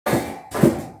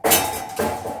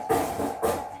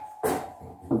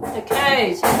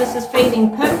Okay, so this is feeding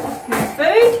Pip her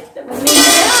food that we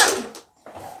measured out.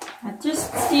 I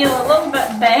just steal a little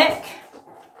bit back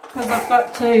because I've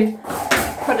got to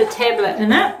put a tablet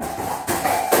in it.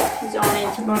 She's on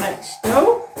antibiotics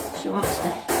still. She wants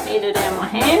to feed it down my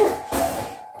hand.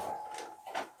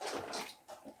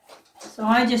 So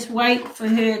I just wait for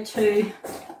her to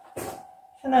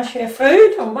finish her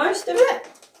food, or most of it.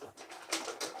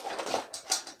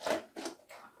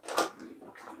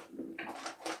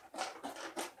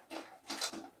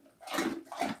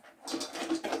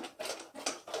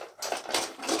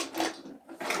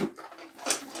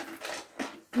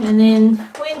 And then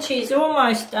when she's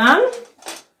almost done,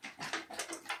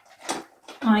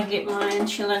 I get my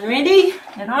insulin ready,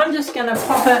 and I'm just going to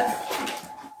pop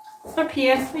it up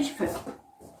here. Where's your foot?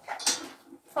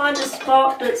 Find a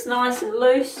spot that's nice and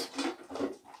loose,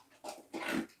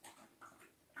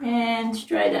 and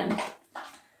straight in.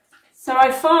 So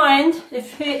I find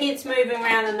if her head's moving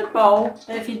around in the bowl,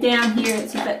 that if you're down here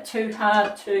it's a bit too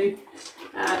hard to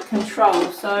control,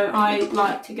 so I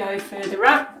like to go further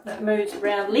up, that moves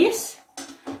around less.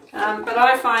 But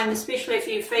I find, especially if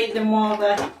you feed them while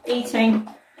they're eating,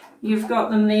 you've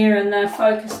got them there and they're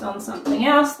focused on something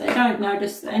else, they don't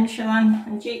notice the insulin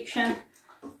injection,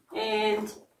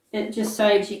 and it just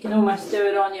saves, you can almost do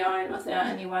it on your own without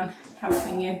anyone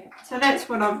helping you. So that's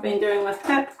what I've been doing with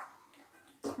Pip,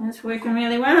 and it's working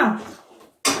really well.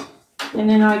 And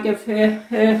then I give her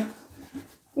her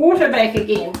water back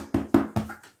again.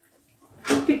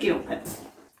 Good girl, Pip.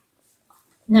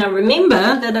 Now remember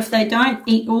that if they don't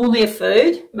eat all their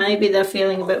food, maybe they're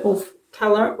feeling a bit off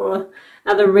colour or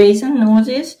other reason,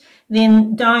 nauseous,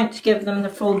 then don't give them the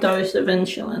full dose of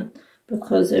insulin,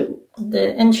 because the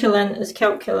insulin is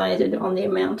calculated on the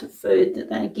amount of food that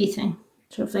they're getting.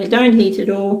 So if they don't eat it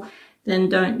all, then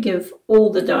don't give all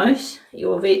the dose.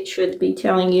 Your vet should be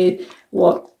telling you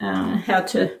how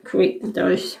to correct the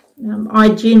dose. I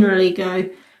generally go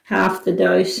half the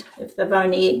dose if they've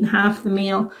only eaten half the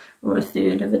meal, or a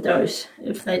third of a dose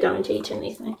if they don't eat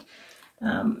anything.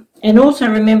 And also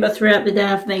remember, throughout the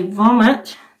day, if they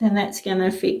vomit, then that's going to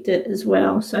affect it as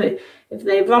well. So if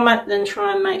they vomit, then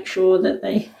try and make sure that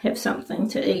they have something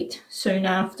to eat soon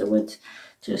afterwards,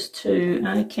 just to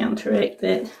counteract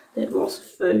that loss of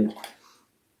food.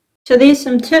 So there's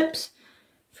some tips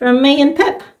from me and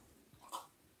Pip.